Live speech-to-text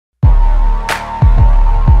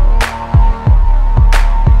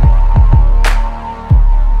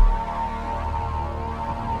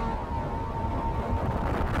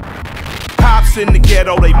Gangsters in the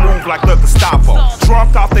ghetto, they move like the Gestapo.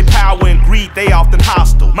 Drunk off their power and greed, they often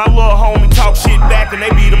hostile. My little homie talk shit back and they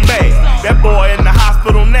beat him bad. That boy in the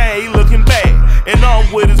hospital now, he looking bad. And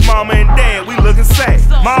I'm with his mama and dad, we looking sad.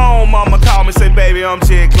 My own mama called me, say, baby, I'm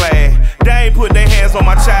shit glad they ain't put their hands on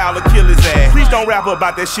my child or kill his ass. Please don't rap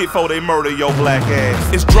about that shit before they murder your black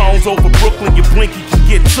ass. It's drones over Brooklyn, you blink, you can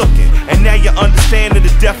get tooken. And now you're understanding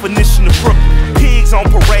the definition of Brooklyn. Pigs on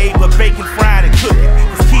parade, but bacon fried and cooking.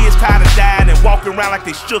 Cause kids tired of dying and walking around like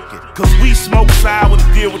they shook it. Cause we smoke sour to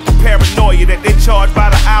deal with the paranoia that they charge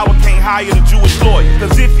by the hour, can't hire the Jewish lawyer.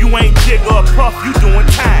 Cause if you ain't Jigga or Puff, you doing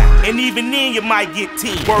time. And even then you might get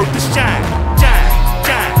tea. Word to shine, shine,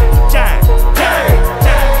 shine, shine, shine.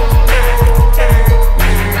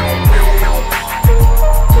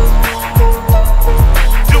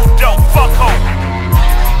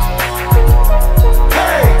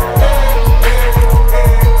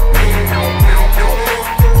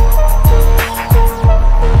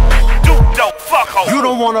 You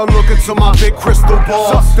don't wanna look into my big crystal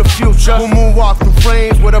ball. Suck the future. We'll move off through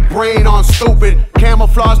flames with a brain on stupid.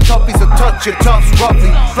 Camouflage toughies will touch your tufts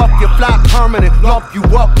roughly. Fluff your flat permanent, lump you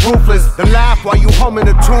up ruthless. Then laugh while you humming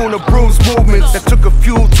a tune of bruised movements that took a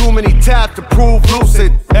few too many taps to prove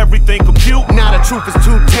lucid. Everything compute. Now the truth is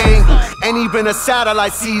too tangled. And even a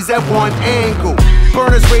satellite sees at one angle.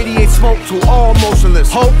 Burners radiate smoke to all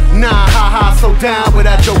motionless. Hope? Nah, haha, so down with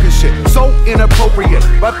that joking shit. So inappropriate.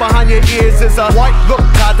 Right behind your ears is a white look,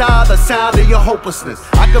 ta-da, the sound of your hopelessness.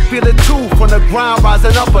 I can feel it too from the ground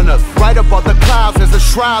rising up on us. Right above the clouds there's a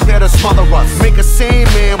shroud there to smother us. Make a sane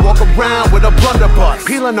man walk around with a blunderbuss.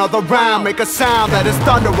 Peel another round, make a sound that is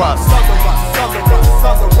thunderous. Thunderous, thunderous,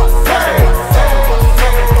 thunderous, thunderous.